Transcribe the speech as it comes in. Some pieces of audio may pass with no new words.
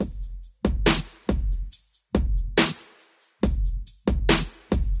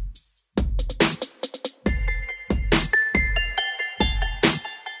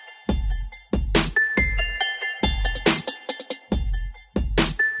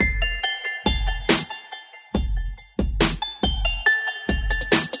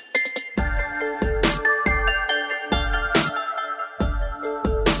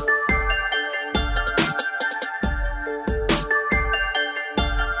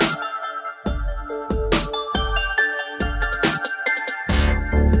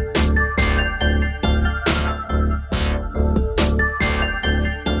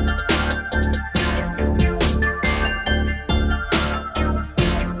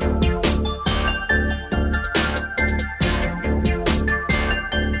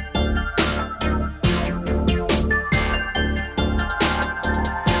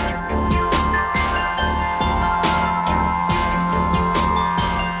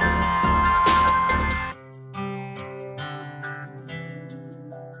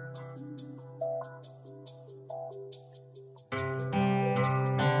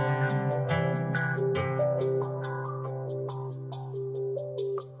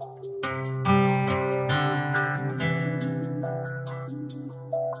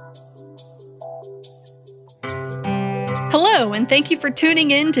Hello, and thank you for tuning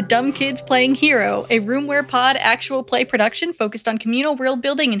in to Dumb Kids Playing Hero, a Roomware Pod actual play production focused on communal world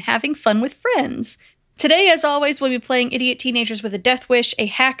building and having fun with friends. Today, as always, we'll be playing Idiot Teenagers with a Death Wish, a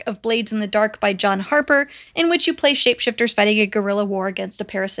hack of Blades in the Dark by John Harper, in which you play shapeshifters fighting a guerrilla war against a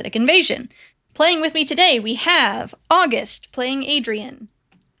parasitic invasion. Playing with me today, we have August playing Adrian.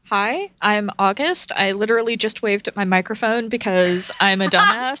 Hi, I'm August. I literally just waved at my microphone because I'm a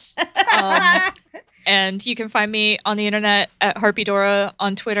dumbass. And you can find me on the internet at Harpydora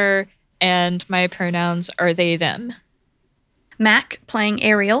on Twitter, and my pronouns are they, them. Mac playing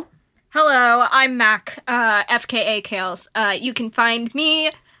Ariel. Hello, I'm Mac, FKA Kales. You can find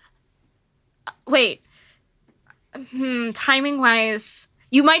me... Wait. Timing-wise...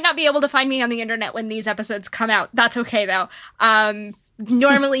 You might not be able to find me on the internet when these episodes come out. That's okay, though.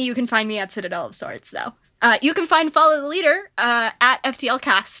 Normally, you can find me at Citadel of Swords, though. You can Follow the Leader at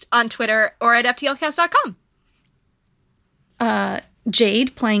FTLcast on Twitter or at FTLcast.com.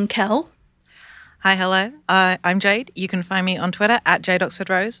 Jade playing Kel. Hi, hello. I'm Jade. You can find me on Twitter at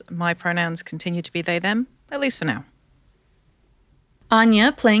JadeOxfordRose. My pronouns continue to be they, them, at least for now.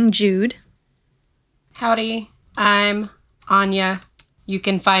 Anya playing Jude. Howdy, I'm Anya. You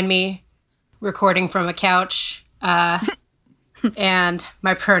can find me recording from a couch, and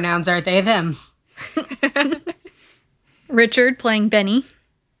my pronouns are they, them. Richard playing Benny.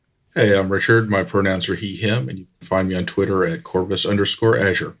 Hey, I'm Richard. My pronouns are he, him, and you can find me on Twitter at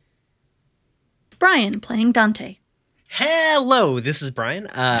Corvus_Azure. Brian playing Dante. Hello, this is Brian.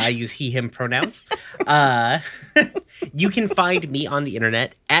 I use he, him pronouns. You can find me on the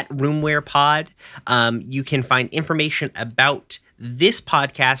internet at Roomware Pod. You can find information about this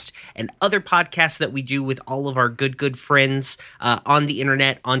podcast and other podcasts that we do with all of our good friends on the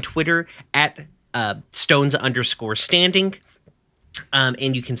internet, on Twitter at Stones_standing.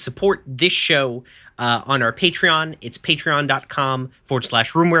 And you can support this show on our Patreon. It's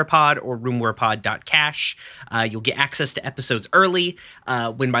patreon.com/roomwarepod or roomwarepod.cash. You'll get access to episodes early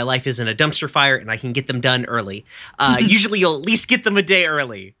when my life isn't a dumpster fire and I can get them done early. Usually you'll at least get them a day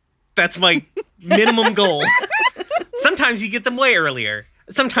early. That's my minimum goal. Sometimes you get them way earlier.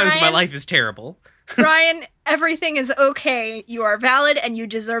 Sometimes my life is terrible. Brian, everything is okay. You are valid and you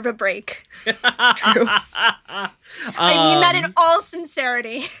deserve a break. True. I mean that in all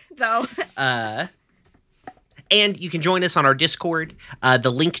sincerity, though. And you can join us on our Discord.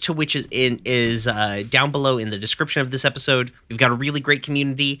 The link to which is down below in the description of this episode. We've got a really great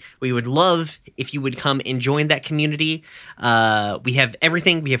community. We would love if you would come and join that community. We have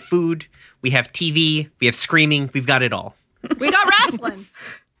everything. We have food. We have TV. We have screaming. We've got it all. We got wrestling.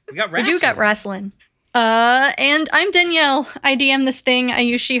 We got We do got wrestling. And I'm Danielle. I DM this thing. I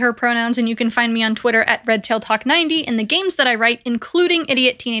use she, her pronouns, and you can find me on Twitter at RedtailTalk90 and the games that I write, including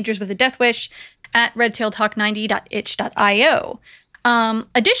Idiot Teenagers with a Death Wish, at redtailtalk90.itch.io.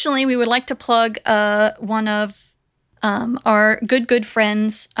 Additionally, we would like to plug one of our good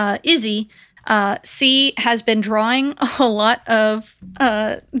friends, Izzy. C has been drawing a lot of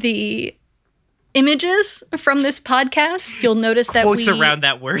the images from this podcast. You'll notice that quotes around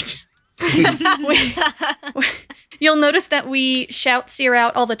that word. You'll notice that we shout Seer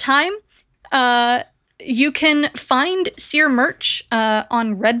out all the time. You can find Seer merch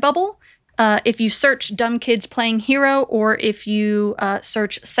on Redbubble. If you search Dumb Kids Playing Hero, or if you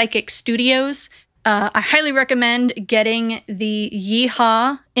search Psychic Studios, I highly recommend getting the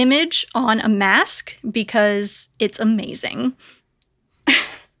Yeehaw image on a mask because it's amazing.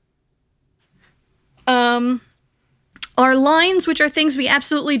 Our lines, which are things we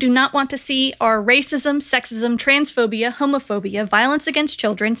absolutely do not want to see, are racism, sexism, transphobia, homophobia, violence against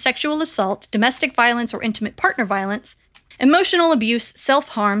children, sexual assault, domestic violence or intimate partner violence, emotional abuse,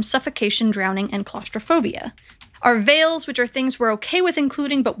 self-harm, suffocation, drowning, and claustrophobia. Our veils, which are things we're okay with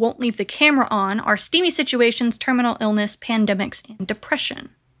including but won't leave the camera on, are steamy situations, terminal illness, pandemics, and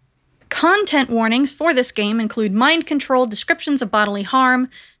depression. Content warnings for this game include mind control, descriptions of bodily harm,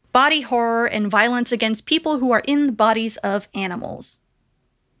 body horror, and violence against people who are in the bodies of animals.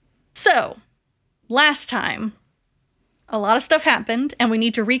 So, last time, a lot of stuff happened, and we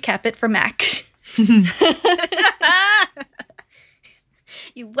need to recap it for Mac.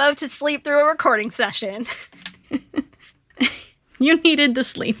 You love to sleep through a recording session. You needed the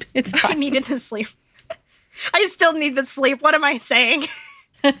sleep. It's fine. I needed the sleep. I still need the sleep. What am I saying?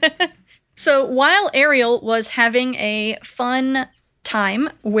 So while Ariel was having a fun time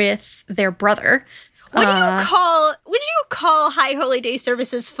with their brother, Would you call High Holy Day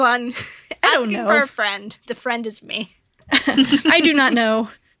services fun? I don't know. Asking for a friend. The friend is me. I do not know.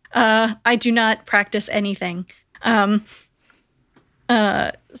 I do not practice anything.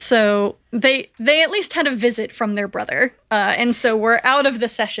 So they at least had a visit from their brother, and so we're out of the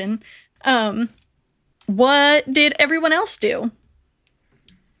session. What did everyone else do?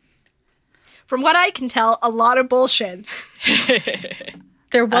 From what I can tell, a lot of bullshit.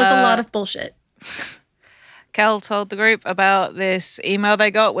 There was a lot of bullshit. Kel told the group about this email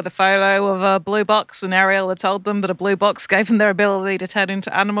they got with a photo of a blue box, and Ariel had told them that a blue box gave them their ability to turn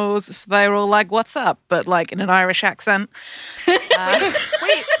into animals. So they were all like, "What's up?" But like in an Irish accent.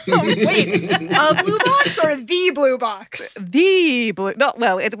 Wait, a blue box or the blue box? The blue, not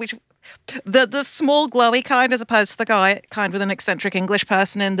well, the small glowy kind, as opposed to the kind with an eccentric English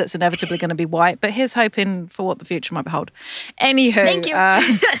person in that's inevitably going to be white. But here's hoping for what the future might hold. Anywho, Thank you.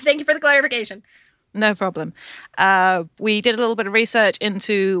 Thank you for the clarification. no problem. We did a little bit of research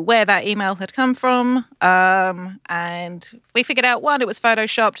into where that email had come from, and we figured out, one, it was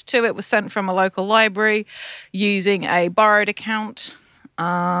photoshopped, two, it was sent from a local library using a borrowed account.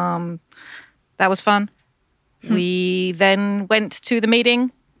 That was fun. We then went to the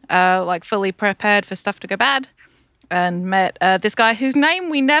meeting, like fully prepared for stuff to go bad, and met this guy whose name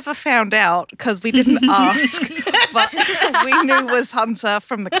we never found out because we didn't ask, but we knew was Hunter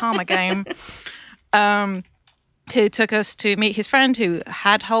from the Karma game. Who took us to meet his friend who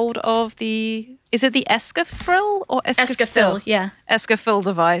had hold of is it the Escafrill or Escafil, yeah. Escafil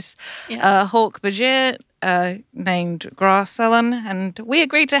device. Yeah. Hawk Bajir, named Grassellan, and we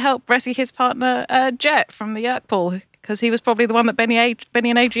agreed to help rescue his partner, Jet, from the Yerk pool, because he was probably the one that Benny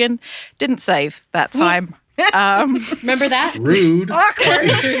and Adrian didn't save that time. Remember that? Rude.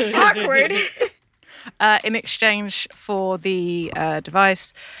 Awkward. In exchange for the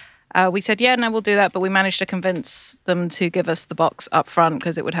device. We said, yeah, no, we'll do that. But we managed to convince them to give us the box up front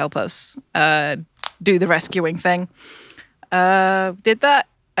because it would help us do the rescuing thing. Did that.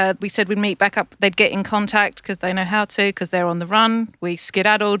 We said we'd meet back up. They'd get in contact because they know how to, because they're on the run. We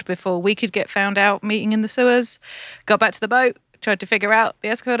skedaddled before we could get found out meeting in the sewers. Got back to the boat, tried to figure out the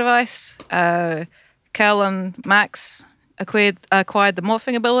Esco device. Kel and Max acquired the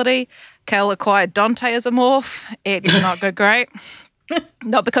morphing ability. Kel acquired Dante as a morph. It did not go great.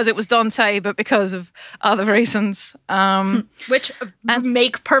 Not because it was Dante, but because of other reasons. Which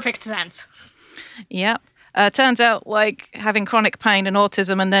make perfect sense. Yep. Turns out, like, having chronic pain and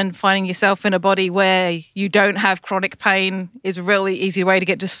autism and then finding yourself in a body where you don't have chronic pain is a really easy way to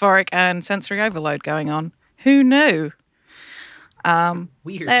get dysphoric and sensory overload going on. Who knew?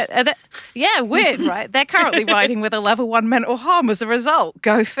 Weird. Yeah, weird, right? They're currently riding with a level 1 mental harm as a result.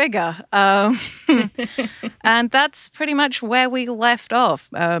 Go figure. And that's pretty much where we left off.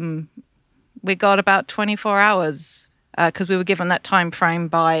 We got about 24 hours because we were given that time frame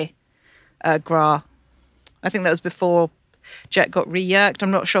by Gra. I think that was before Jet got re-yerked. I'm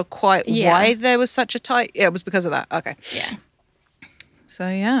not sure quite why there was such a tight... Yeah, it was because of that. Okay. Yeah. So,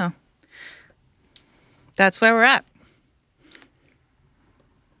 yeah. That's where we're at.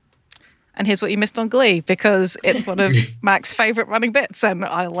 And here's what you missed on Glee, because it's one of Mac's favorite running bits, and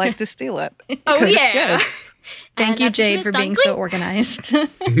I like to steal it. Oh, yeah. It's good. Thank you, Jade, for being so organized.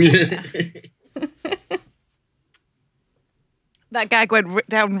 That gag went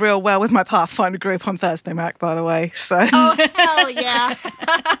down real well with my Pathfinder group on Thursday, Mac, by the way. So. Oh, hell yeah.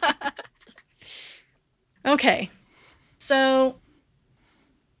 Okay. So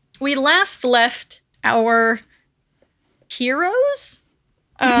we last left our heroes.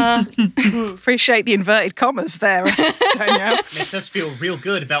 Appreciate the inverted commas there, Danielle. Makes us feel real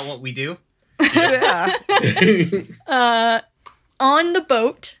good about what we do. Yeah. On the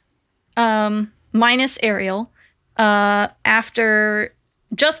boat, minus Ariel,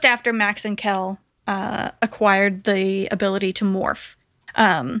 just after Max and Kel acquired the ability to morph.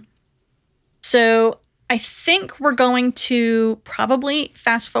 So I think we're going to probably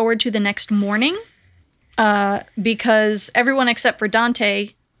fast forward to the next morning, because everyone except for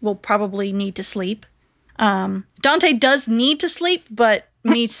Dante will probably need to sleep. Dante does need to sleep, but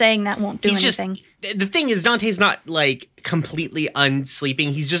me saying that won't do anything. The thing is, Dante's not, like, completely unsleeping.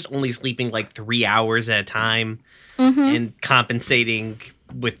 He's just only sleeping, like, 3 hours at a time and compensating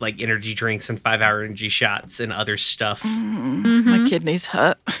with, like, energy drinks and 5-hour energy shots and other stuff. My kidneys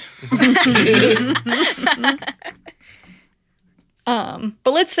hurt. But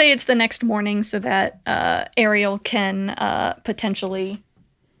let's say it's the next morning so that Ariel can potentially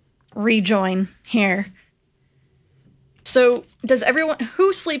rejoin here. So does everyone...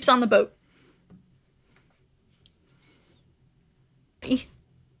 Who sleeps on the boat?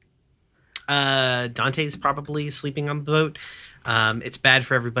 Dante's probably sleeping on the boat. It's bad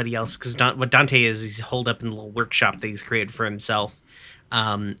for everybody else because what Dante is, he's holed up in the little workshop that he's created for himself.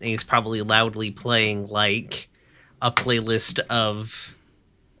 And he's probably loudly playing, like, a playlist of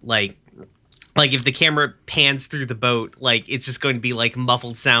like if the camera pans through the boat, like it's just going to be like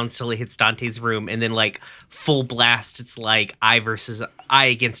muffled sounds till it hits Dante's room, and then like full blast, it's like eye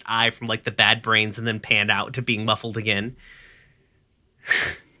against eye from like the Bad Brains, and then pan out to being muffled again.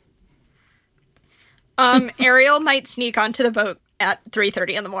 Ariel might sneak onto the boat at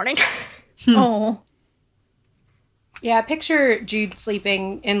 3:30 in the morning. Oh. Yeah, picture Jude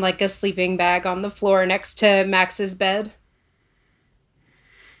sleeping in like a sleeping bag on the floor next to Max's bed.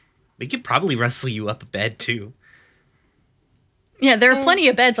 We could probably wrestle you up a bed too. Yeah, there are plenty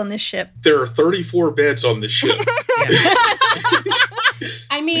of beds on this ship. There are 34 beds on this ship.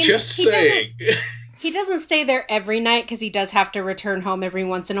 I mean, Just saying. He doesn't stay there every night because he does have to return home every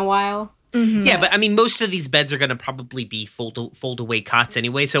once in a while. Mm-hmm. Yeah, but I mean, most of these beds are going to probably be fold away cots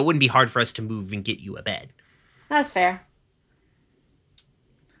anyway, so it wouldn't be hard for us to move and get you a bed. That's fair.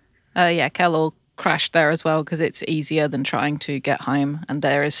 Yeah, Kel will crash there as well because it's easier than trying to get home, and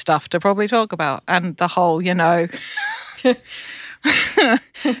there is stuff to probably talk about. And the whole, they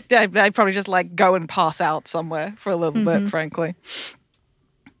probably just like go and pass out somewhere for a little bit, frankly.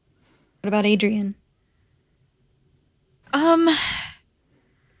 What about Adrian?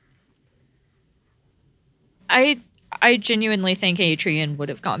 I genuinely think Adrian would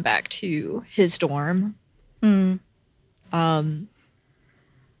have gone back to his dorm.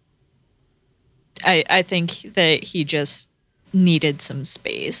 I think that he just needed some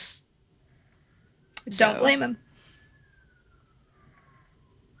space. Don't blame him.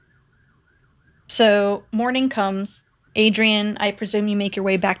 So morning comes. Adrian, I presume you make your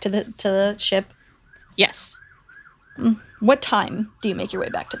way back to the ship. Yes. What time do you make your way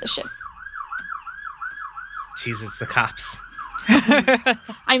back to the ship? Jeez, it's the cops.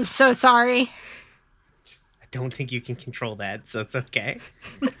 I'm so sorry. I don't think you can control that, so it's okay.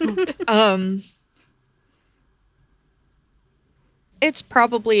 It's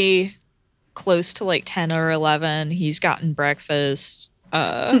probably close to like 10 or 11. He's gotten breakfast.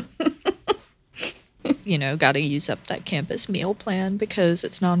 Got to use up that campus meal plan because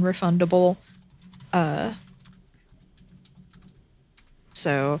it's non-refundable.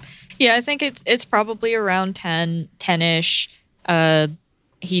 So, yeah, I think it's probably around 10-ish.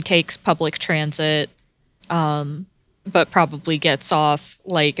 He takes public transit, but probably gets off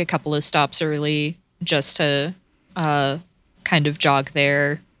like a couple of stops early just to kind of jog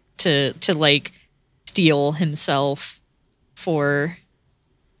there to like steel himself for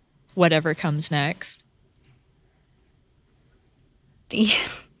whatever comes next.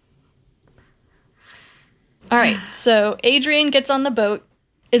 All right, so Adrian gets on the boat.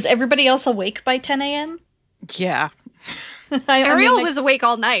 Is everybody else awake by 10 a.m.? Yeah. Ariel was awake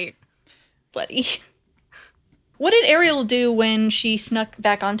all night. Buddy. What did Ariel do when she snuck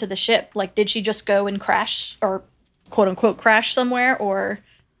back onto the ship? Like, did she just go and crash, or quote-unquote crash somewhere, or...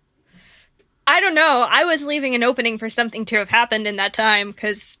 I don't know. I was leaving an opening for something to have happened in that time,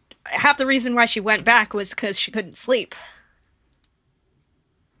 because half the reason why she went back was because she couldn't sleep.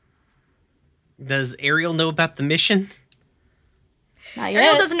 Does Ariel know about the mission? Not yet.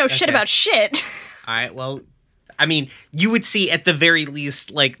 Ariel doesn't know shit Okay. about shit. All right, well, I mean, you would see at the very least,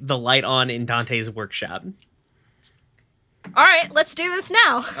 like, the light on in Dante's workshop. All right, let's do this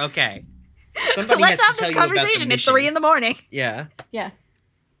now. Okay. Somebody Let's has have to tell this you about the conversation at mission. 3 in the morning. Yeah. Yeah.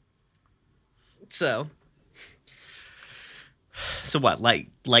 So what, like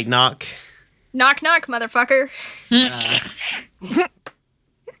knock? Knock, knock, motherfucker.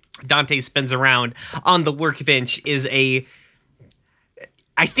 Dante spins around on the workbench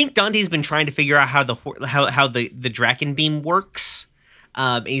I think Dante's been trying to figure out how the Draken beam works.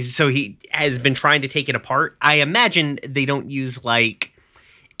 So he has been trying to take it apart. I imagine they don't use like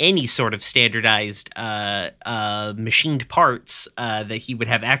any sort of standardized machined parts that he would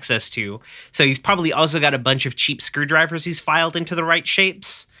have access to. So he's probably also got a bunch of cheap screwdrivers he's filed into the right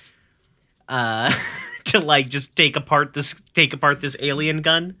shapes to like just take apart this alien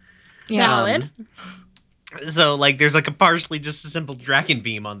gun. Valid. So like there's like a partially disassembled Draken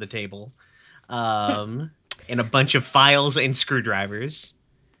beam on the table. And a bunch of files and screwdrivers.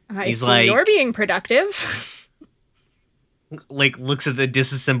 He's see like- you're being productive. Like looks at the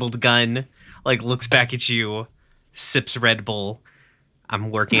disassembled gun, like looks back at you, sips Red Bull.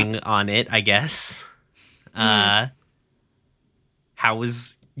 I'm working on it, I guess. How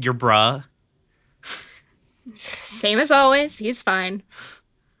was your bruh? Same as always. He's fine.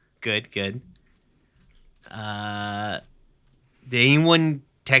 Good. Did anyone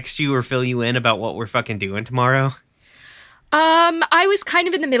text you or fill you in about what we're fucking doing tomorrow? I was kind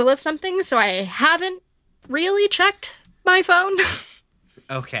of in the middle of something, so I haven't really checked my phone.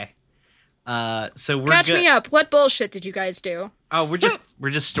 Okay. So we're Catch me up. What bullshit did you guys do? Oh, we're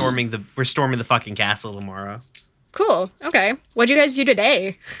just storming the fucking castle tomorrow. Cool. Okay. What'd you guys do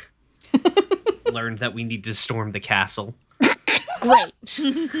today? Learned that we need to storm the castle. Great.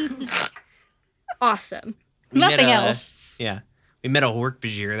 Awesome. We Nothing met else. Yeah. We met a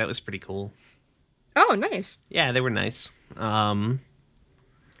Hork-Bajir. That was pretty cool. Oh, nice. Yeah, they were nice.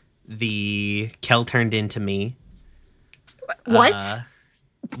 The Kel turned into me. What?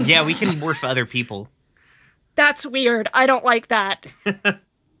 Yeah, we can morph other people. That's weird. I don't like that.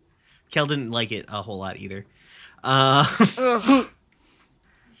 Kel didn't like it a whole lot either. Ugh.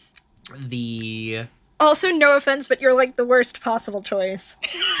 The Also, no offense, but you're like the worst possible choice.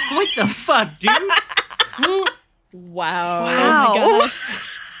 what the fuck, dude? Wow. Wow. Oh my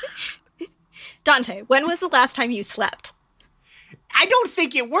God. Dante, when was the last time you slept? I don't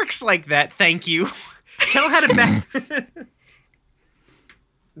think it works like that. Thank you. Kel had a bad.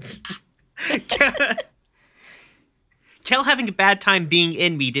 Kel having a bad time being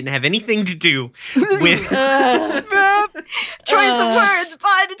in me didn't have anything to do with Choice of words,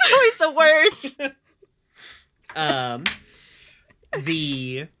 bud. Choice of words.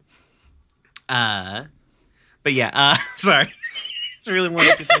 But yeah, sorry. Just really want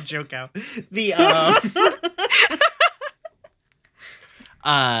to get that joke out.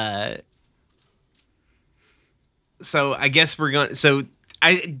 So I guess we're going. So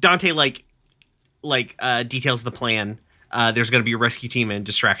Dante details the plan. There's going to be a rescue team and a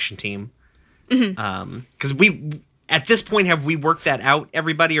distraction team. Because we at this point have we worked that out,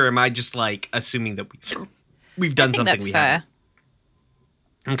 everybody, or am I just like assuming that we've done something That's we fair.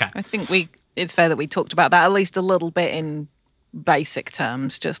 haven't? Okay. I think it's fair that we talked about that at least a little bit in basic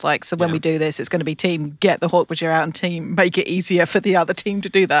terms. Just like, so when Yeah. we do this, it's going to be team get the Hork-Bajir out and team make it easier for the other team to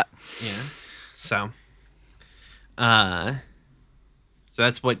do that. Yeah. So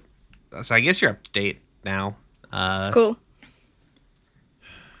that's what. So I guess you're up to date now. Cool.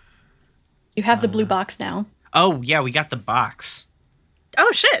 You have the blue box now. Oh yeah, we got the box.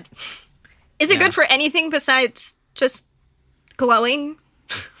 Oh, shit. Is it Yeah. good for anything besides just glowing?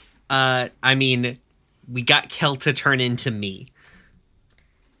 I mean, we got Kel to turn into me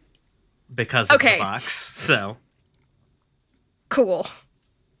because of Okay. the box. So Cool.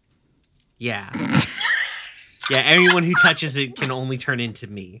 yeah, yeah. Anyone who touches it can only turn into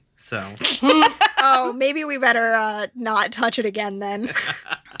me. So Oh, maybe we better not touch it again then.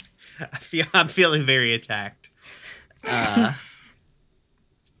 I'm feeling very attacked.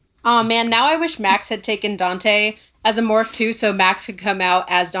 Oh man, now I wish Max had taken Dante as a morph too, so Max could come out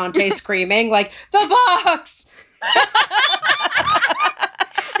as Dante screaming like, "The box!"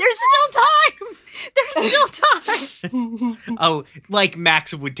 There's still time. There's still time. Oh, like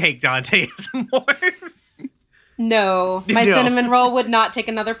Max would take Dante as a morph. No, my No. cinnamon roll would not take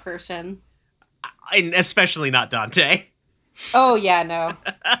another person. And especially not Dante. Oh yeah, no.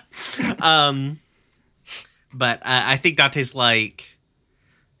 But I think Dante's like,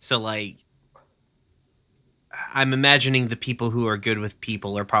 so like, I'm imagining the people who are good with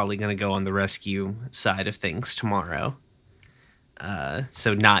people are probably going to go on the rescue side of things tomorrow.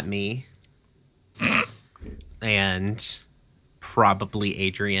 So not me. And probably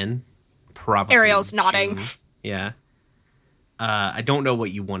Adrian. Probably Ariel's nodding. June. Yeah. I don't know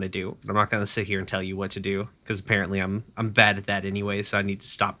what you want to do. I'm not going to sit here and tell you what to do because apparently I'm bad at that anyway, so I need to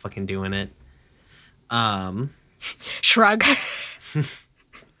stop fucking doing it. Shrug.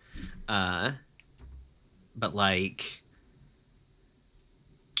 But like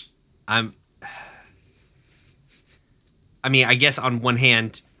I mean, I guess on one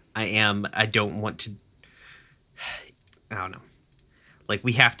hand I don't want to I don't know. Like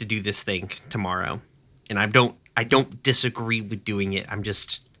we have to do this thing tomorrow. And I don't disagree with doing it. I'm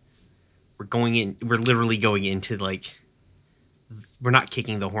just we're literally going into like we're not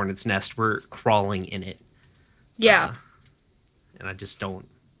kicking the hornet's nest, we're crawling in it. Yeah. And I just don't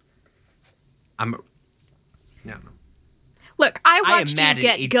I don't know. Look, I I am watched mad you at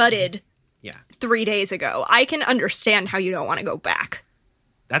get Adrian. gutted Yeah. 3 days ago. I can understand how you don't want to go back.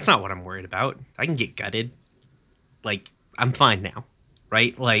 That's not what I'm worried about. I can get gutted. Like, I'm fine now.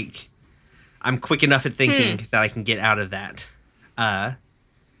 Right? Like, I'm quick enough at thinking that I can get out of that.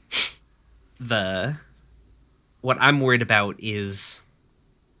 What I'm worried about is,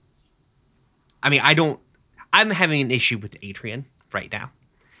 I mean, I'm having an issue with Adrian right now.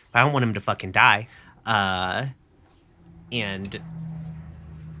 But I don't want him to fucking die. And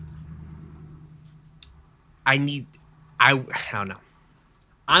I don't know.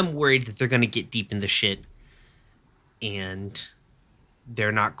 I'm worried that they're going to get deep in the shit and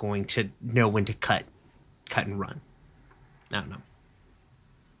they're not going to know when to cut and run. I don't know.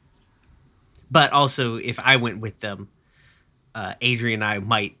 But also, if I went with them, Adrian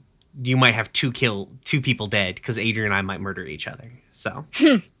and you might have two people dead because Adrian and I might murder each other. So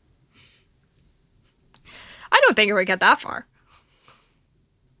I don't think it would get that far.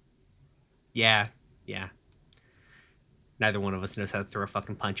 yeah. Neither one of us knows how to throw a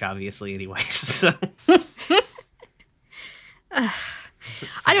fucking punch, obviously, anyways. So I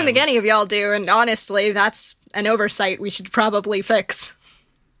don't think any of y'all do, and honestly, that's an oversight we should probably fix.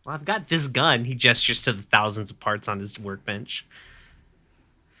 Well, I've got this gun. He gestures to the thousands of parts on his workbench.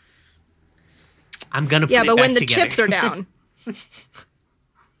 I'm gonna put Yeah, it but back when the together. chips are down.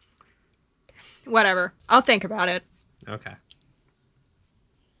 Whatever. I'll think about it. Okay.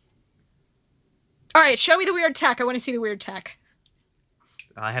 All right, show me the weird tech. I want to see the weird tech.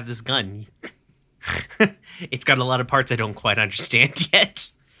 I have this gun. It's got a lot of parts I don't quite understand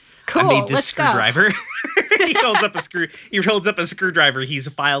yet. Cool. I made this let's screwdriver. He holds up a screwdriver. He's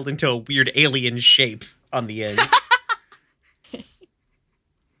filed into a weird alien shape on the end.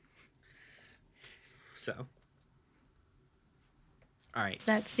 So, all right. Is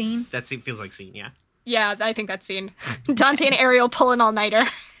that scene? That scene feels like scene, yeah. Yeah, I think that's scene. Dante and Ariel pull an all-nighter.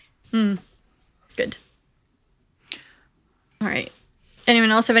 Good. All right.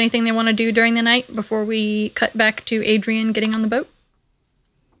 Anyone else have anything they want to do during the night before we cut back to Adrian getting on the boat?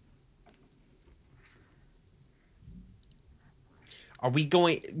 Are we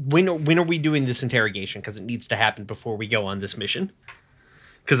going? When are we doing this interrogation? Because it needs to happen before we go on this mission.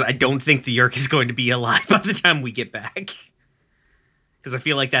 Because I don't think the Yeerk is going to be alive by the time we get back. Because I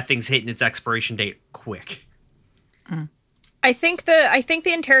feel like that thing's hitting its expiration date quick. I think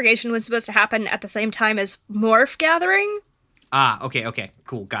the interrogation was supposed to happen at the same time as Morph Gathering. Ah, okay,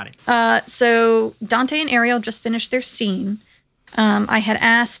 cool, got it. So Dante and Ariel just finished their scene. I had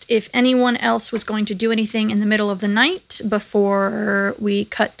asked if anyone else was going to do anything in the middle of the night before we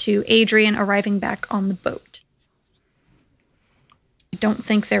cut to Adrian arriving back on the boat. I don't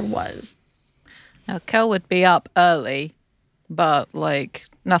think there was. Now, Kel would be up early, but like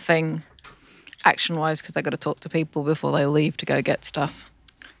nothing action-wise because I got to talk to people before they leave to go get stuff.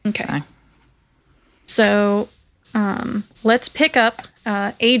 Okay. So let's pick up.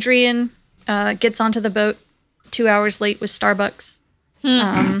 Adrian gets onto the boat 2 hours late with Starbucks.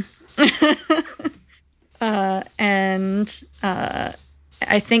 And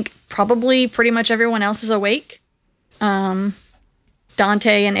I think probably pretty much everyone else is awake.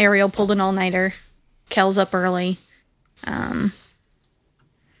 Dante and Ariel pulled an all-nighter. Kel's up early.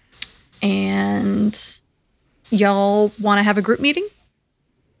 And y'all want to have a group meeting?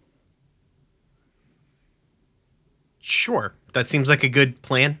 Sure, that seems like a good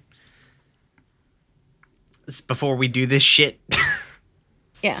plan. It's before we do this shit.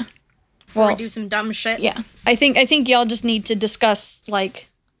 Yeah. Before we Well, do some dumb shit. yeah. I think y'all just need to discuss like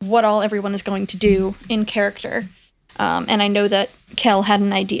what all everyone is going to do in character. And I know that Kel had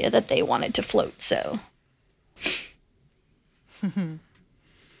an idea that they wanted to float, so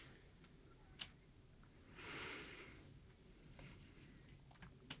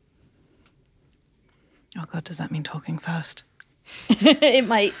Oh god, does that mean talking fast? it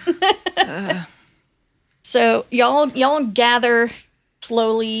might. So y'all gather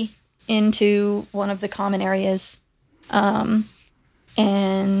slowly into one of the common areas, and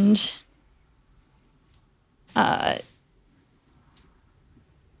I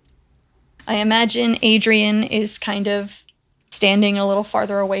imagine Adrian is kind of standing a little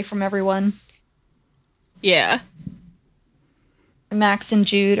farther away from everyone. Yeah. Max and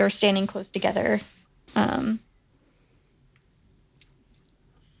Jude are standing close together. Anybody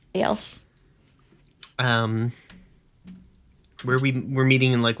else? We're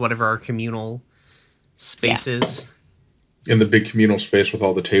meeting in like whatever our communal space is. In the big communal space with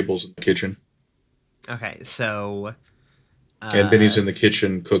all the tables in the kitchen. Okay, so And Benny's in the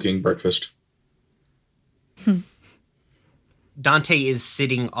kitchen cooking breakfast. Dante is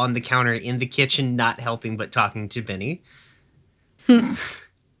sitting on the counter in the kitchen, not helping but talking to Benny.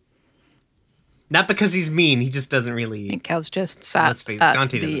 Not because he's mean, he just doesn't I really. think Kel's just Let's sat face it, at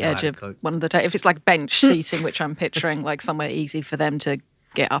Dante doesn't the know how edge to of cook. one of the tables. If it's like bench seating, which I'm picturing, like somewhere easy for them to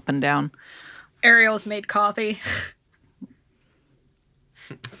get up and down. Ariel's made coffee.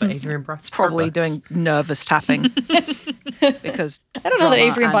 But Adrian brought Probably Starbucks. doing nervous tapping because I don't know that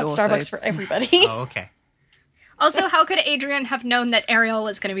drama Adrian and bought also- Starbucks for everybody. Oh, okay. Also, how could Adrian have known that Ariel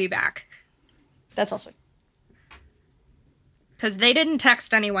was going to be back? That's also Because they didn't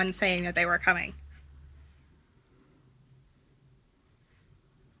text anyone saying that they were coming.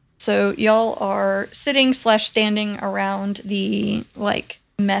 So y'all are sitting / standing around the like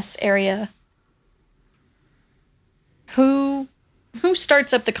mess area. Who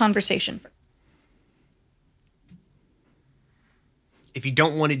starts up the conversation? if you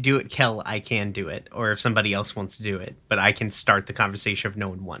don't want to do it, Kel, I can do it. Or if somebody else wants to do it. But I can start the conversation if no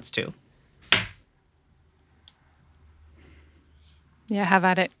one wants to. Yeah, have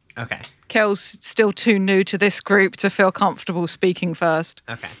at it. Okay. Kel's still too new to this group to feel comfortable speaking first.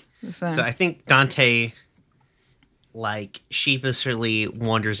 Okay. So I think Dante, like, sheepishly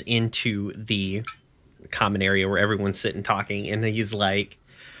wanders into the common area where everyone's sitting talking, and he's like,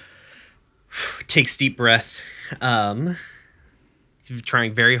 takes deep breath. He's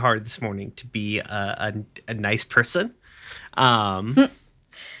trying very hard this morning to be a nice person. Oh,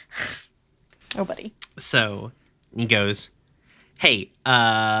 buddy. So he goes, "Hey,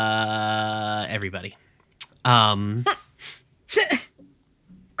 everybody."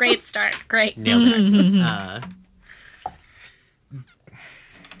 Great start. Great. Nailed it.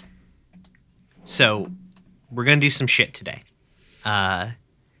 So we're gonna do some shit today,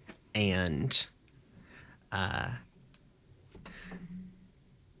 and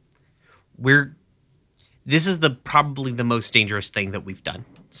this is probably the most dangerous thing that we've done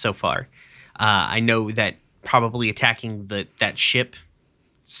so far. I know that probably attacking that ship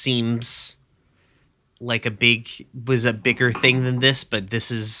seems like was a bigger thing than this, but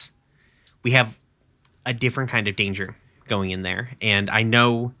we have a different kind of danger going in there, and I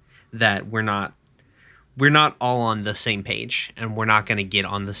know that we're not all on the same page, and we're not going to get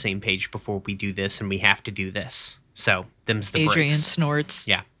on the same page before we do this, and we have to do this. So them's the Adrian breaks. snorts.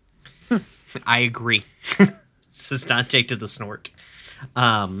 Yeah. I agree. Says Dante to the snort.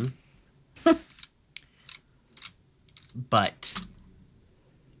 But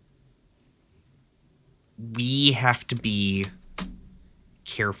we have to be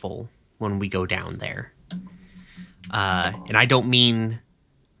careful when we go down there. And I don't mean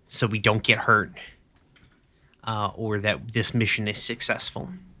so we don't get hurt or that this mission is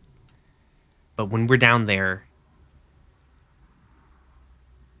successful. But when we're down there,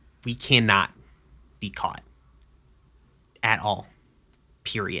 we cannot be caught at all,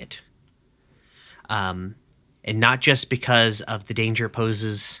 period. And not just because of the danger it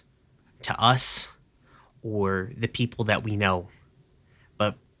poses to us or the people that we know,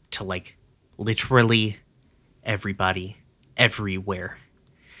 but to, like, literally everybody, everywhere.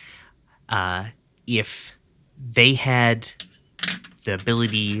 If they had the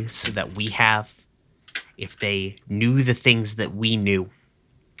abilities that we have, if they knew the things that we knew,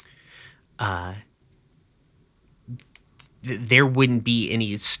 there wouldn't be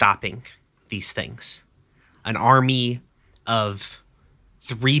any stopping these things. An army of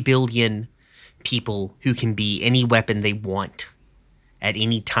 3 billion people who can be any weapon they want at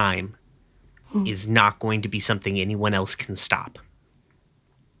any time is not going to be something anyone else can stop.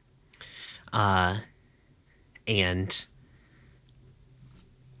 And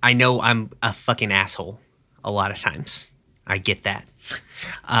I know I'm a fucking asshole a lot of times. I get that.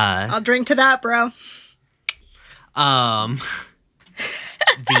 I'll drink to that, bro. I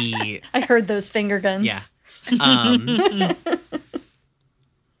heard those finger guns. Yeah.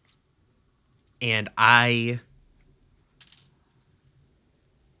 And I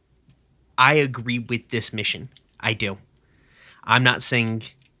agree with this mission. I do. I'm not saying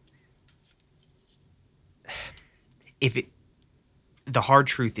the hard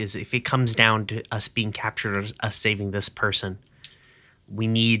truth is if it comes down to us being captured or us saving this person, we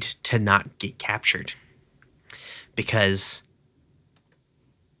need to not get captured. Because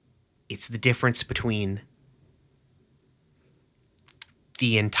it's the difference between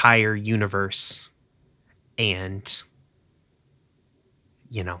the entire universe and,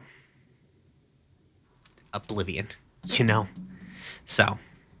 oblivion, So,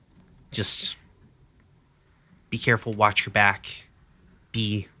 just be careful, watch your back,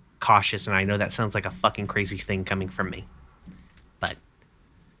 be cautious, and I know that sounds like a fucking crazy thing coming from me. But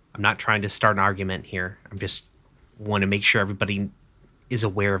I'm not trying to start an argument here. I'm just want to make sure everybody is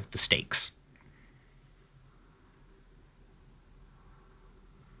aware of the stakes.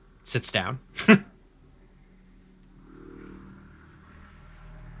 Sits down.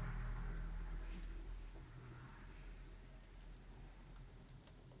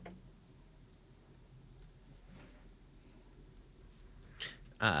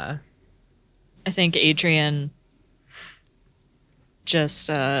 I think Adrian just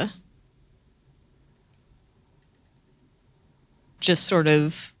sort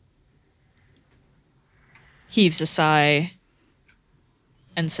of heaves a sigh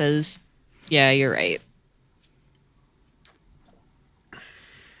and says, "Yeah, you're right."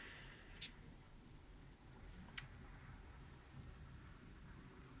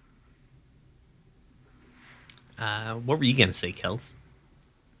 What were you gonna say, Kels?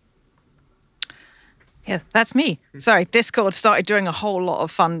 Yeah, that's me. Sorry, Discord started doing a whole lot of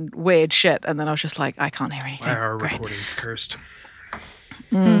fun, weird shit, and then I was just like, I can't hear anything. Why are our Great. recordings cursed?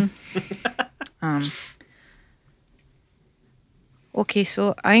 Okay,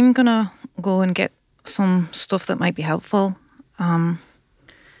 so I'm gonna go and get some stuff that might be helpful.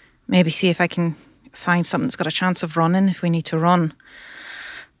 Maybe see if I can find something that's got a chance of running if we need to run.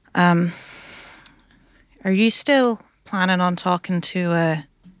 Are you still planning on talking to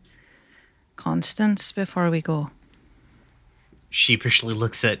Constance before we go? Sheepishly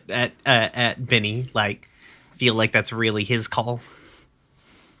looks at Benny, like, feel like that's really his call.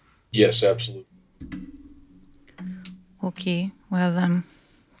 Yes, absolutely. Okay, well,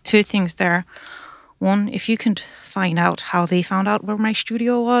 two things there. One, if you could find out how they found out where my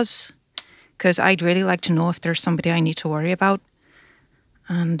studio was, because I'd really like to know if there's somebody I need to worry about.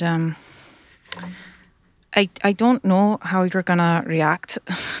 And I don't know how you're gonna react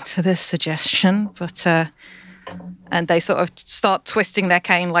to this suggestion, but and they sort of start twisting their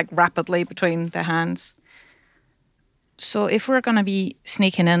cane like rapidly between their hands. So if we're gonna be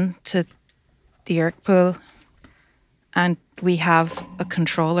sneaking into the Yerk pool, and we have a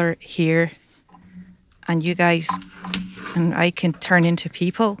controller here, and you guys and I can turn into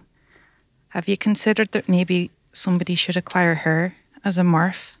people, have you considered that maybe somebody should acquire her as a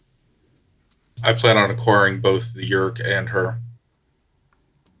morph? I plan on acquiring both the Yerk and her.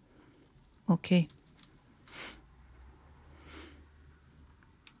 Okay.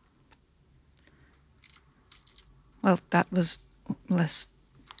 Well, that was less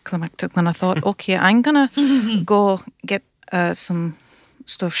climactic than I thought. Okay, I'm gonna go get some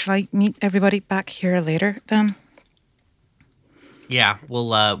stuff. Shall I meet everybody back here later then? Yeah,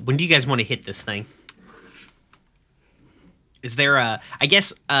 well, when do you guys want to hit this thing? Is there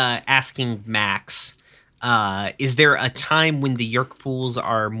asking Max, is there a time when the Yerk pools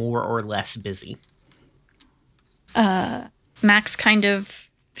are more or less busy? Max kind of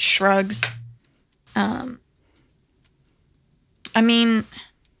shrugs. I mean,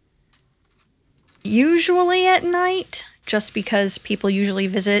 usually at night, just because people usually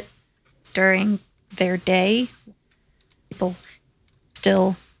visit during their day. People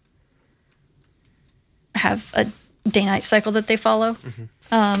still have a day-night cycle that they follow.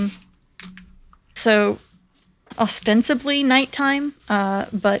 So ostensibly nighttime,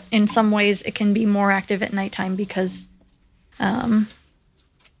 but in some ways it can be more active at nighttime because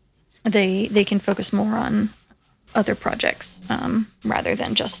they can focus more on other projects rather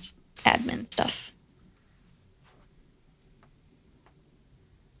than just admin stuff.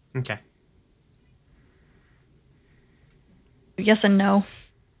 Okay. Yes and no.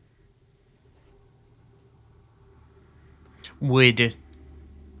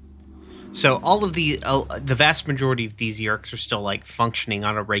 So all of the vast majority of these Yerks are still like functioning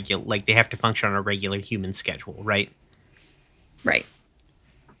on a regular, like they have to function on a regular human schedule, right? Right.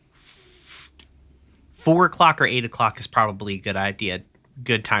 4 o'clock or 8 o'clock is probably a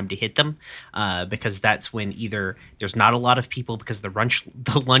good time to hit them, because that's when either there's not a lot of people because the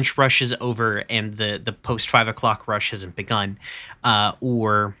lunch rush is over and the post 5 o'clock rush hasn't begun,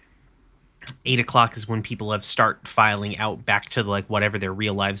 or 8 o'clock is when people have start filing out back to like whatever their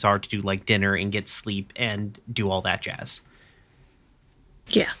real lives are to do like dinner and get sleep and do all that jazz.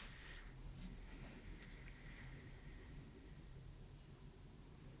 Yeah.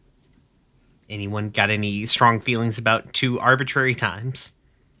 Anyone got any strong feelings about 2 arbitrary times?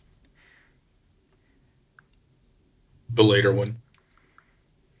 The later one.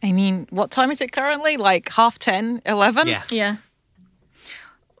 I mean, what time is it currently? Like 10:30, 11? Yeah. Yeah.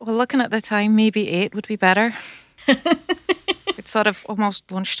 Well, looking at the time, maybe 8 would be better. It's sort of almost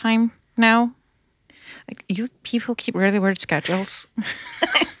lunchtime now. Like, you people keep really weird schedules.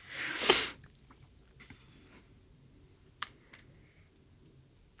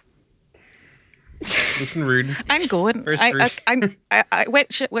 Listen, rude. I'm going. First rude.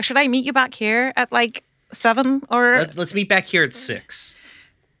 Wait, should I meet you back here at like 7 or? Let's meet back here at 6.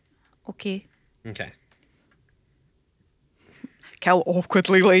 Okay. Okay. Kel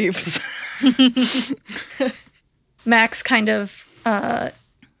awkwardly leaves. Max kind of,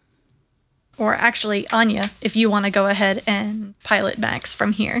 or actually Anya, if you want to go ahead and pilot Max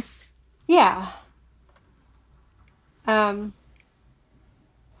from here. Yeah. Yeah,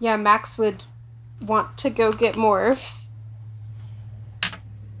 Max would want to go get morphs.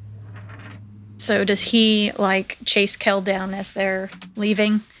 So does he like chase Kel down as they're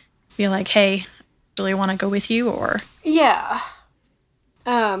leaving? Be like, hey, really want to go with you, or? Yeah.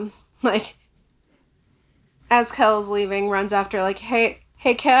 Like, as Kel's leaving, runs after, like, hey,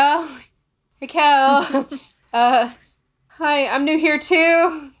 Kel. Hey, Kel. Hi, I'm new here,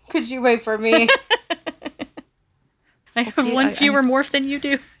 too. Could you wait for me? I have Okay, one fewer morph than you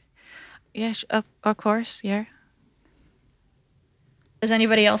do. Yeah, of course, yeah. Does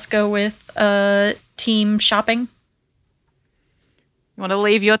anybody else go with team shopping? You want to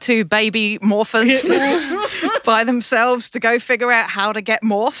leave your two baby morphers by themselves to go figure out how to get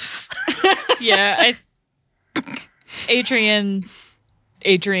morphs? Yeah, Adrian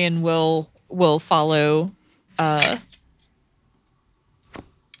will follow. I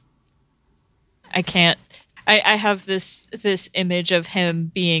have this image of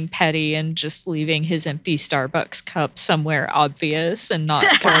him being petty and just leaving his empty Starbucks cup somewhere obvious and not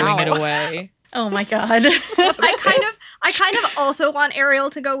throwing it away. Oh my god. I kind of also want Ariel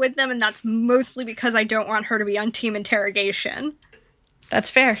to go with them, and that's mostly because I don't want her to be on team interrogation. That's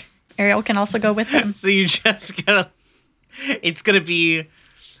fair. Ariel can also go with them. So you just gotta. It's gonna be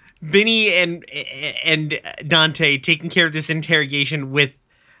Benny and Dante taking care of this interrogation with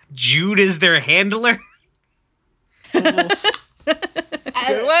Jude as their handler. As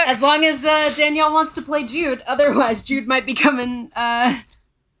long as Danielle wants to play Jude. Otherwise, Jude might be coming to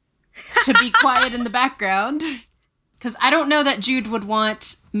be quiet in the background. Because I don't know that Jude would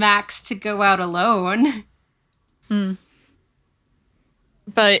want Max to go out alone.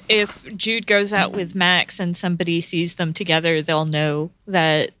 But if Jude goes out with Max and somebody sees them together, they'll know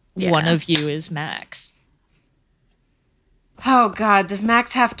that one of you is Max. Oh god, does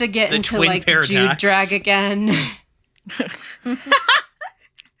Max have to get The into twin like paradox. Jude drag again?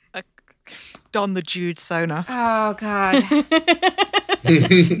 Don the Jude Sona. Oh god.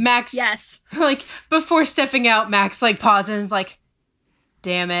 Max, Yes. like before stepping out, Max like pauses and is like,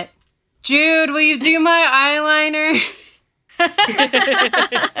 "Damn it, Jude, will you do my eyeliner?"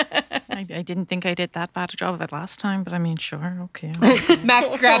 I didn't think I did that bad a job of it last time, but I mean, sure, okay.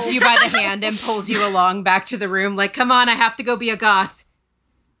 Max grabs you by the hand and pulls you along back to the room. Like, come on, I have to go be a goth.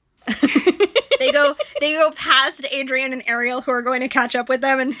 They go past Adrian and Ariel, who are going to catch up with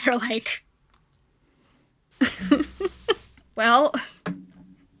them, and they're like, well,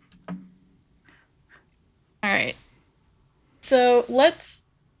 All right. So let's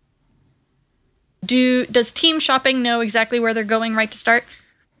does team shopping know exactly where they're going right to start?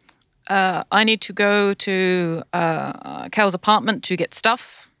 I need to go to Kel's apartment to get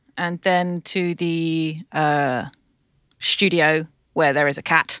stuff, and then to the studio where there is a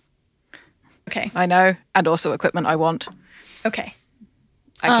cat. Okay. I know, and also equipment I want. Okay.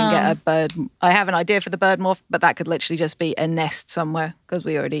 I can get a bird. I have an idea for the bird morph, but that could literally just be a nest somewhere because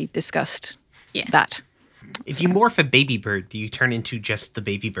we already discussed that. If you morph a baby bird, do you turn into just the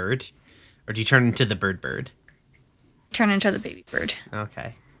baby bird? Or do you turn into the bird? Turn into the baby bird.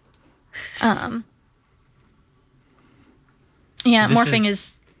 Okay. Yeah, So this morphing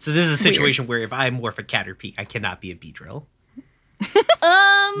is So this is a situation where if I morph a Caterpie, I cannot be a Beedrill.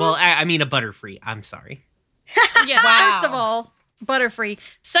 Well, I mean a Butterfree. I'm sorry. yeah. First of all, Butterfree.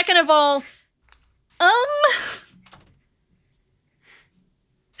 Second of all,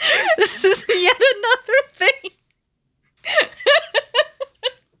 this is yet another thing.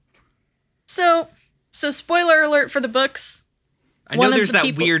 So spoiler alert for the books. I One know of there's the that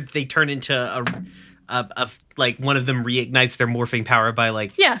people- weird they turn into a like one of them reignites their morphing power by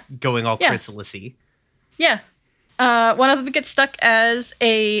like going all chrysalis-y. Yeah. One of them gets stuck as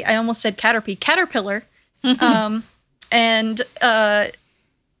I almost said caterpillar. And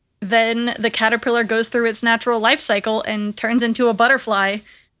then the caterpillar goes through its natural life cycle and turns into a butterfly.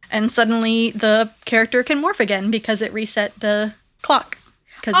 And suddenly the character can morph again because it reset the clock.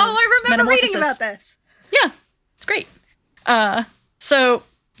 I remember reading metamorphosis. about this. Yeah, it's great. So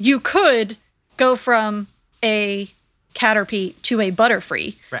you could go from a Caterpie to a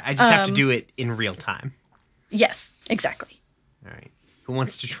Butterfree. Right. I just have to do it in real time. Yes, exactly. All right. Who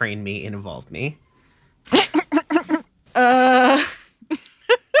wants to train me and evolve me?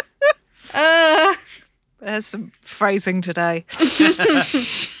 There's some phrasing today.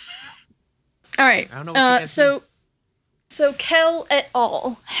 All right. I don't know what you guys So Kel et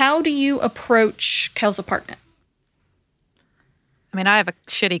al., how do you approach Kel's apartment? I mean, I have a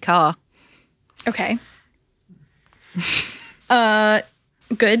shitty car. Okay.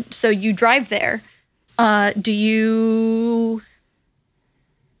 Good. So you drive there. Do you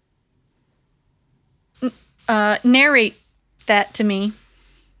narrate that to me?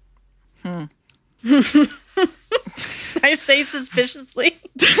 I say suspiciously.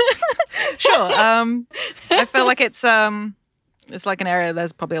 Sure. I feel like it's like an area.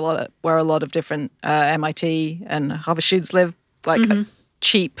 There's probably where a lot of different MIT and Harvard students live. Like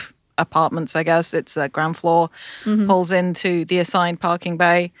cheap apartments, I guess. It's a ground floor, pulls into the assigned parking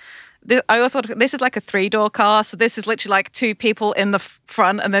bay. This is like a 3-door car, so this is literally like 2 people in the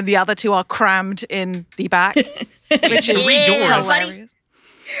front, and then the other 2 are crammed in the back. which is 3 doors. hilarious.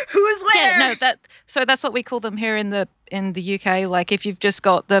 Who's where? Yeah, no, so that's what we call them here in the UK. Like if you've just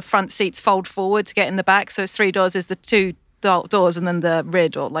got the front seats fold forward to get in the back, so it's 3 doors is the 2 doors and then the rear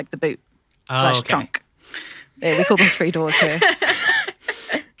door, like the boot / okay. trunk. Yeah, we call them 3 doors here.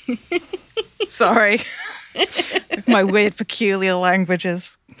 Sorry. My weird, peculiar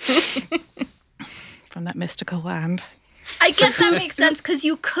languages from that mystical land. I guess that makes sense because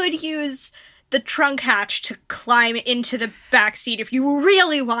you could use the trunk hatch to climb into the back seat if you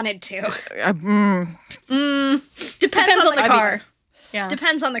really wanted to. Depends on the car. Yeah.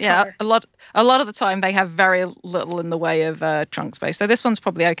 Depends on the Yeah, car. a lot of the time they have very little in the way of trunk space. So this one's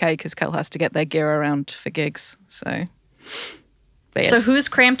probably okay because Kel has to get their gear around for gigs. So, but So yes. who's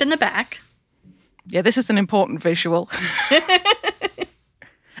cramped in the back? Yeah, this is an important visual.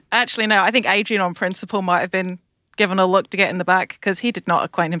 Actually, no, I think Adrian on principle might have been given a look to get in the back because he did not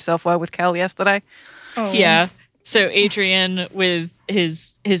acquaint himself well with Kel yesterday. Oh. Yeah. So Adrian with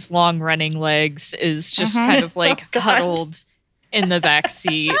his long running legs is just kind of like huddled in the back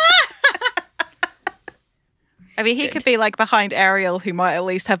seat. I mean, he could be like behind Ariel, who might at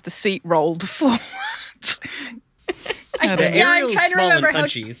least have the seat rolled forward. Yeah, I'm Ariel's trying to small and remember how.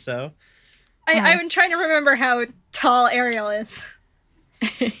 punchy, so I'm trying to remember how tall Ariel is.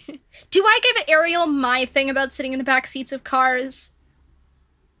 Do I give Ariel my thing about sitting in the back seats of cars?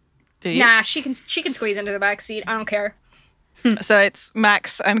 Do you? Nah, she can squeeze into the back seat. I don't care. So it's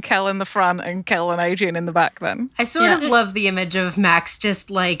Max and Kel in the front and Kel and Adrian in the back then. I sort of love the image of Max just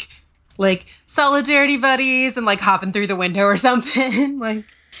like solidarity buddies and like hopping through the window or something. Like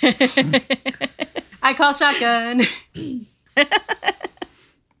I call shotgun.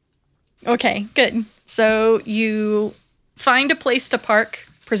 Okay, good. So you find a place to park,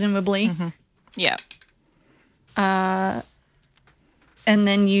 presumably, Yeah. and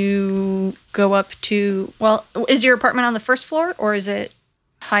then you go up to. Well, is your apartment on the first floor or is it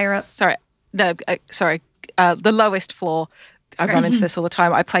higher up? Sorry. No, sorry. The lowest floor. I run into this all the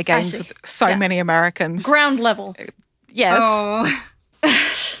time. I play games see. with so many Americans. Ground level. Yes.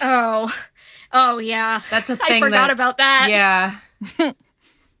 Oh, Oh yeah, that's a I thing. forgot about that. Yeah.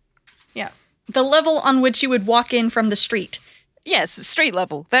 Yeah. The level on which you would walk in from the street. Yes, street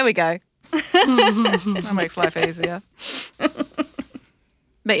level. There we go. That makes life easier.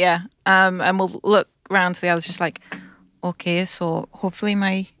 But yeah, and we'll look around to the others just like, okay, so hopefully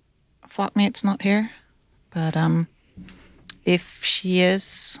my flatmate's not here. But if she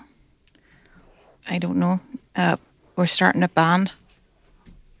is, I don't know, we're starting a band.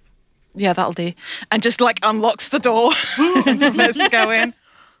 Yeah, that'll do. And just like unlocks the door and prepares to go in.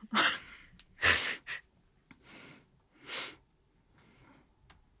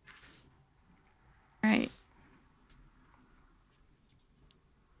 Right.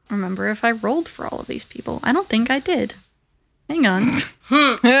 Remember if I rolled for all of these people? I don't think I did. Hang on.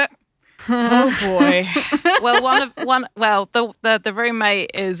 Oh boy. Well, the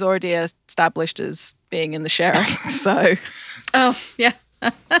roommate is already established as being in the sharing, so Oh, yeah.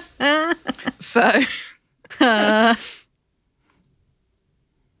 so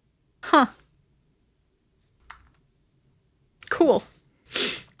Cool.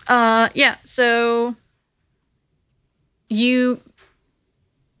 Yeah, so you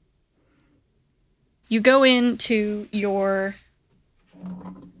go into your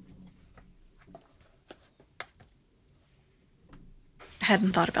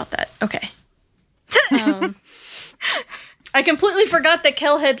hadn't thought about that. Okay. I completely forgot that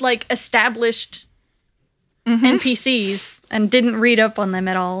Kel had like established NPCs and didn't read up on them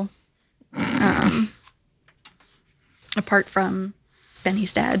at all. Apart from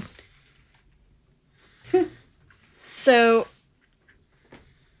Benny's dad. So,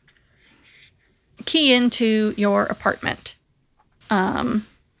 key into your apartment.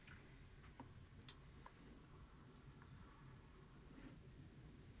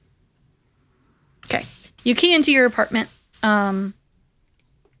 Okay. You key into your apartment, and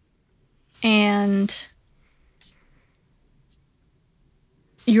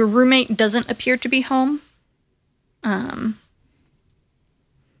your roommate doesn't appear to be home.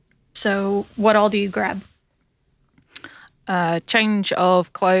 So what all do you grab? change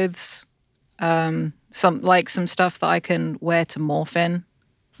of clothes, some stuff that I can wear to morph in.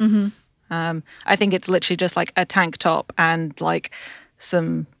 I think it's literally just like a tank top and like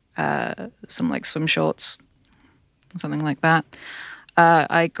some like swim shorts, something like that.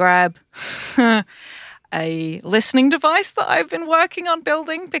 I grab a listening device that I've been working on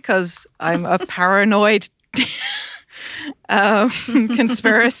building because I'm a paranoid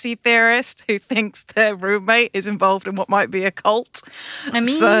conspiracy theorist who thinks their roommate is involved in what might be a cult. I mean,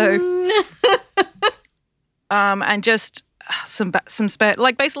 So and just some spare.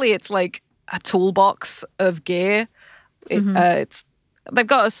 Like basically, it's like a toolbox of gear. They've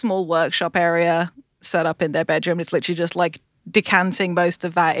got a small workshop area set up in their bedroom. It's literally just like decanting most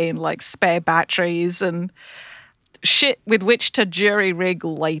of that in like spare batteries and shit with which to jury rig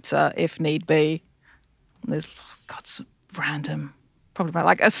later if need be. And there's got some random, probably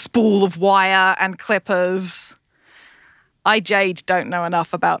like a spool of wire and clippers. I, Jade, don't know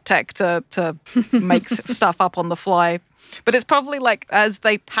enough about tech to make stuff up on the fly. But it's probably like, as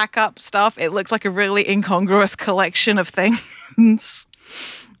they pack up stuff, it looks like a really incongruous collection of things.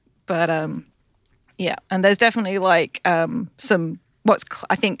 But, yeah. And there's definitely like some,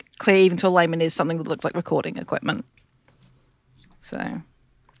 I think clear even to a layman is something that looks like recording equipment. So.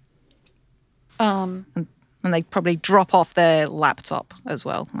 And they probably drop off their laptop as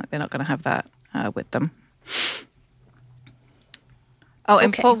well. Like they're not going to have that with them. Oh, okay.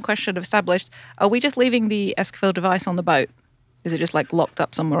 Important question established. Are we just leaving the Escafil device on the boat? Is it just like locked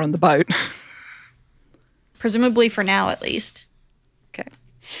up somewhere on the boat? Presumably for now, at least. Okay.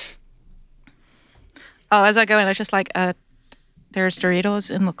 Oh, as I go in, I was just like, there's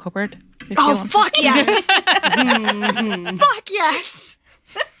Doritos in the cupboard. Oh, fuck yes! Fuck yes!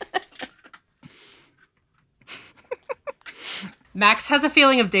 Max has a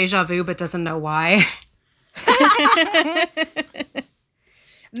feeling of deja vu, but doesn't know why.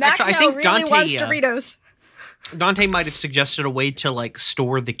 Mac Actually, I think really Dante, wants Doritos. Dante might have suggested a way to like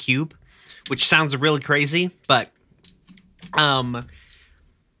store the cube, which sounds really crazy, but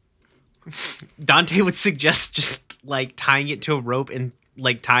Dante would suggest just like tying it to a rope and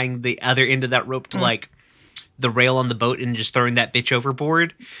like tying the other end of that rope to like the rail on the boat and just throwing that bitch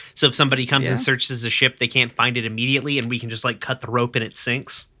overboard. So if somebody comes and searches the ship, they can't find it immediately, and we can just like cut the rope and it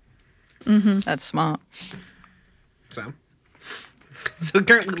sinks. Mm-hmm. That's smart. So it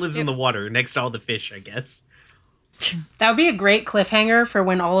currently lives in the water next to all the fish, I guess. That would be a great cliffhanger for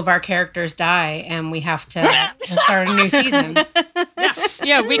when all of our characters die and we have to start a new season.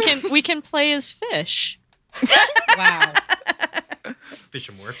 Yeah, we can play as fish. Wow.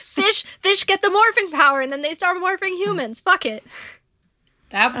 Fishomorphs. Fish get the morphing power and then they start morphing humans. Fuck it.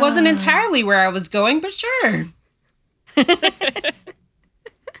 That wasn't entirely where I was going, but sure.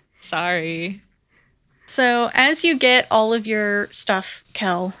 Sorry. So as you get all of your stuff,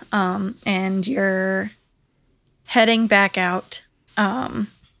 Kel, and you're heading back out, I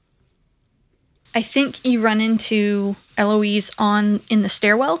think you run into Eloise in the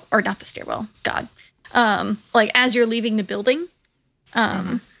stairwell, or not the stairwell, God. Like as you're leaving the building.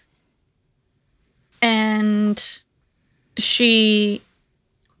 And she,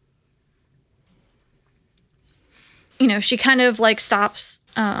 she kind of like stops,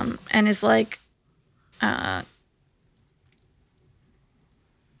 and is like, hey,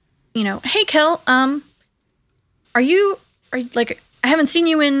 Kel, are you like, I haven't seen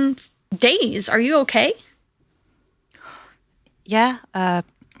you in days. Are you okay? Yeah,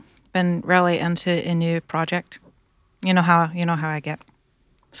 been really into a new project. You know how I get.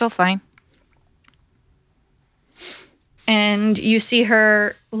 So fine. And you see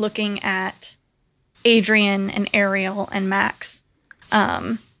her looking at Adrian and Ariel and Max.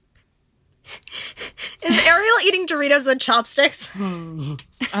 Is Ariel eating Doritos with chopsticks?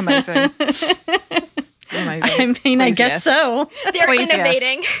 Amazing. I mean, please, I guess so. They're please,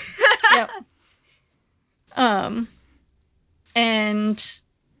 innovating. Yes. Yep. And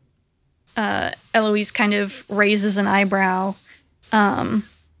Eloise kind of raises an eyebrow, and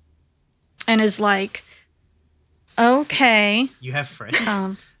is like, "Okay, you have friends."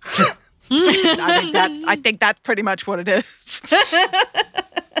 I think that's pretty much what it is.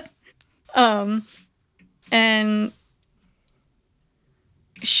 And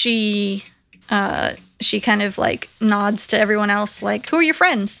she kind of like nods to everyone else, like, "Who are your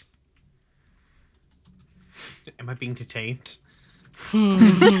friends?" Am I being detained?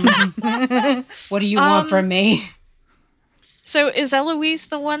 What do you want from me? So is Eloise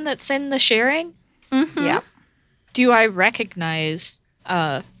the one that's in the sharing? Mm-hmm. Yeah. Do I recognize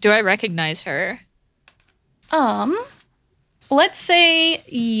her? Let's say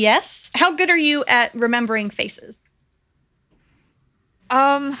yes. How good are you at remembering faces?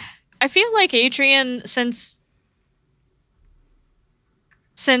 I feel like Adrian, since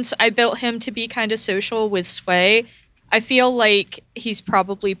I built him to be kind of social with Sway, I feel like he's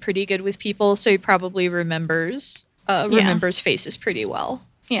probably pretty good with people, so he probably remembers faces pretty well.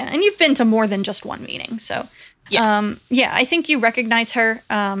 Yeah, and you've been to more than just one meeting, so yeah. I think you recognize her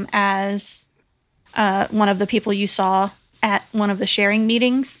as one of the people you saw at one of the sharing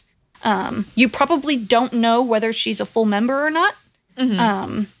meetings. You probably don't know whether she's a full member or not,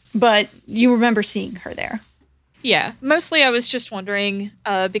 but you remember seeing her there. Yeah, mostly I was just wondering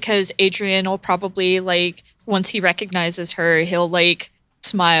because Adrian will probably, like, once he recognizes her, he'll, like,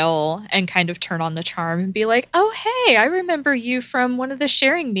 smile and kind of turn on the charm and be like, oh, hey, I remember you from one of the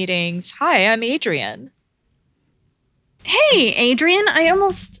sharing meetings. Hi, I'm Adrian. Hey, Adrian,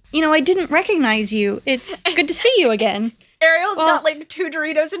 I didn't recognize you. It's good to see you again. Ariel's got like 2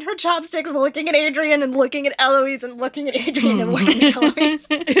 Doritos in her chopsticks, looking at Adrian and looking at Eloise and looking at Adrian and looking at Eloise.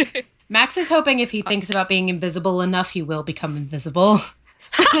 Max is hoping if he thinks about being invisible enough, he will become invisible.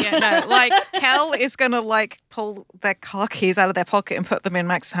 Yeah, no, like Kel is gonna like pull their car keys out of their pocket and put them in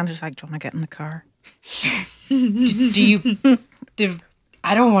Max's hand. Just like, do you want to get in the car?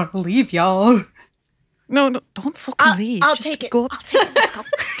 I don't want to leave, y'all. No, don't fucking leave. I'll Just take it. go. I'll take it. Let's go.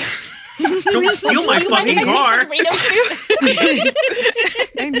 Don't steal my fucking car.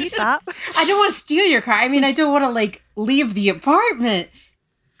 I need that. I don't want to steal your car. I mean, I don't want to, like, leave the apartment.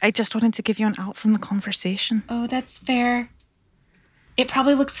 I just wanted to give you an out from the conversation. Oh, that's fair. It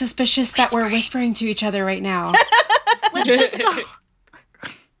probably looks suspicious that we're whispering to each other right now. Let's just go.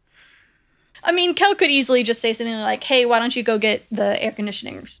 I mean, Kel could easily just say something like, hey, why don't you go get the air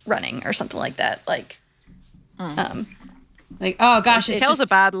conditioning running or something like that. Like, Like, oh gosh, it's Kel's just, a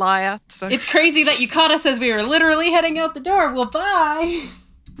bad liar. So. it's crazy that you caught us as we were literally heading out the door. Well, bye.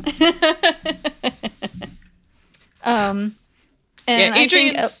 And Yeah, I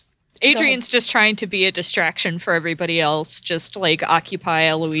think, Adrian's just trying to be a distraction for everybody else, just like occupy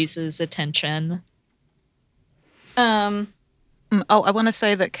Eloise's attention. Oh, I want to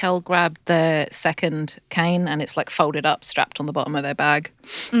say that Kel grabbed their second cane and it's like folded up, strapped on the bottom of their bag.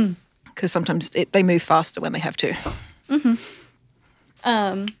 Because sometimes they move faster when they have to.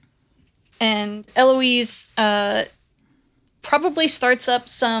 And Eloise probably starts up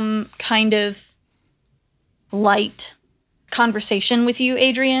some kind of light conversation with you,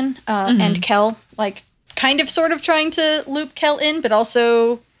 Adrian, and Kel. Like, kind of sort of trying to loop Kel in, but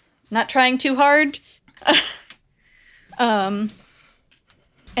also not trying too hard.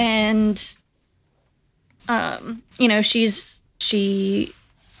 She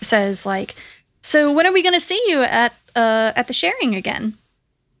says, like, so when are we going to see you at the sharing again?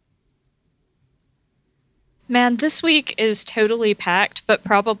 Man, this week is totally packed, but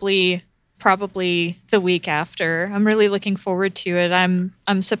probably the week after. I'm really looking forward to it. I'm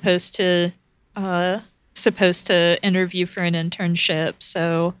supposed to interview for an internship,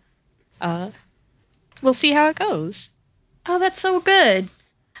 so we'll see how it goes. Oh, that's so good.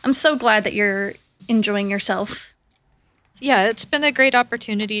 I'm so glad that you're enjoying yourself. Yeah, it's been a great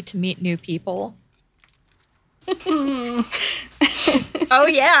opportunity to meet new people. Oh,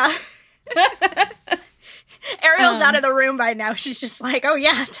 yeah. Ariel's out of the room by now. She's just like, oh,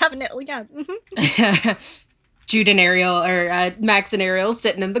 yeah, definitely, yeah. Jude and Ariel, or Max and Ariel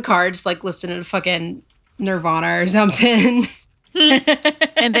sitting in the car just, like, listening to fucking Nirvana or something.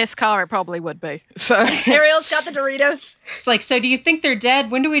 In this car, it probably would be. So Ariel's got the Doritos. It's like, so do you think they're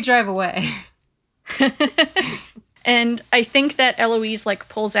dead? When do we drive away? And I think that Eloise, like,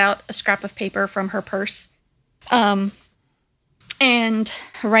 pulls out a scrap of paper from her purse and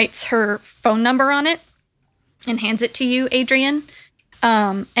writes her phone number on it and hands it to you, Adrian.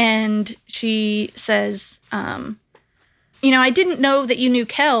 And she says, I didn't know that you knew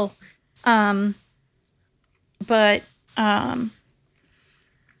Kel, but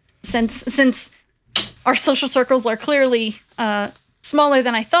since our social circles are clearly smaller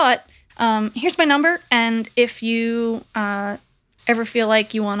than I thought, here's my number, and if you ever feel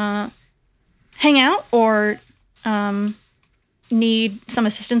like you want to hang out or need some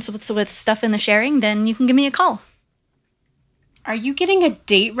assistance with stuff in the sharing, then you can give me a call. Are you getting a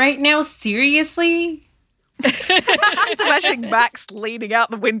date right now? Seriously? I'm just imagining Max leaning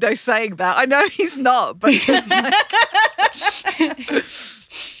out the window saying that. I know he's not, but just like...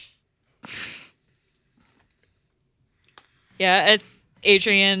 Yeah,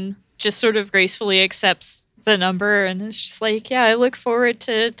 Adrian just sort of gracefully accepts the number and is just like, yeah, I look forward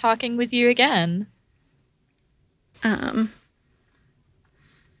to talking with you again. All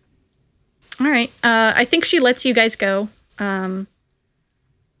right. I think she lets you guys go.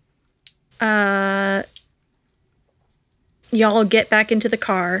 Y'all get back into the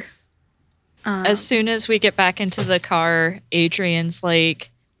car. As soon as we get back into the car, Adrian's like,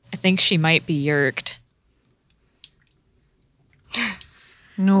 I think she might be yerked.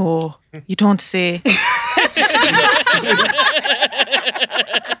 No, you don't say.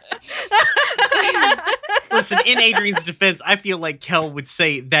 Listen, in Adrian's defense, I feel like Kel would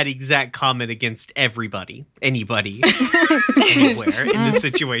say that exact comment against everybody, anybody, anywhere in this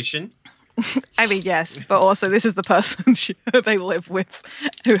situation. I mean, yes, but also this is the person they live with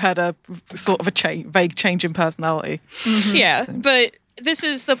who had a sort of a vague change in personality. Yeah, but this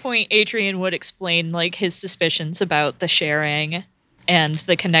is the point Adrian would explain like his suspicions about the sharing and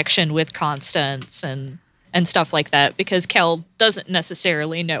the connection with Constance and stuff like that, because Kel doesn't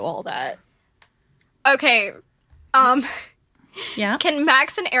necessarily know all that. Okay. Yeah. Can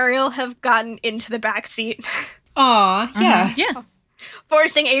Max and Ariel have gotten into the back seat, Aw, yeah. Yeah.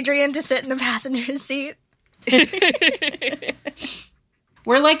 forcing Adrian to sit in the passenger seat?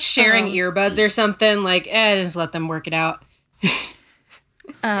 We're like sharing earbuds or something. Like, just let them work it out.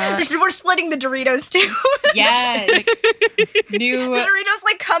 We're splitting the Doritos too. Yes. The Doritos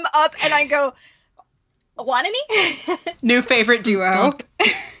like come up and I go, want any? New favorite duo.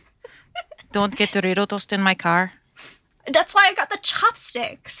 Don't get Dorito toast in my car. That's why I got the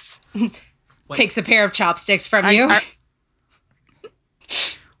chopsticks. Takes a pair of chopsticks from you.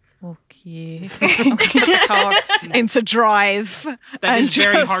 Okay. I'm gonna put the car into drive. That is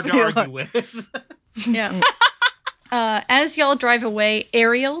very just hard to be argue like- with. Yeah. As y'all drive away,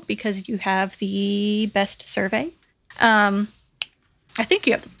 Ariel, because you have the best survey. I think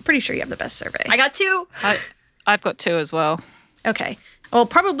pretty sure you have the best survey. I got 2. I've got 2 as well. Okay. Well,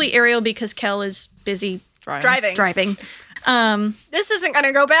 probably Ariel because Kel is busy Driving. driving. This isn't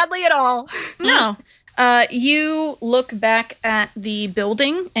gonna go badly at all. No. You look back at the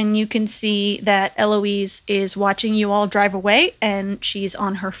building and you can see that Eloise is watching you all drive away and she's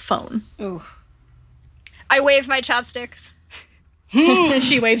on her phone. Ooh. I wave my chopsticks.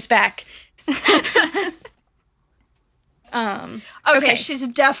 She waves back. Okay, she's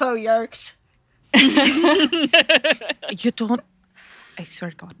defo yerked. You don't. I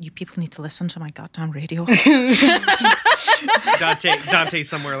swear to God, you people need to listen to my goddamn radio. Dante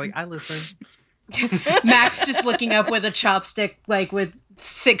somewhere like, I listen. Max just looking up with a chopstick, like with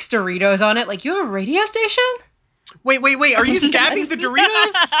 6 Doritos on it. Like, you have a radio station? Wait, are you stabbing the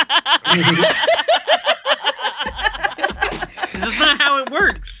Doritos? This is not how it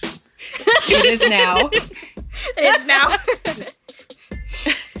works. It is now. It is now.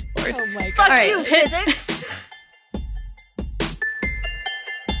 Oh my god. Fuck All right, you, physics.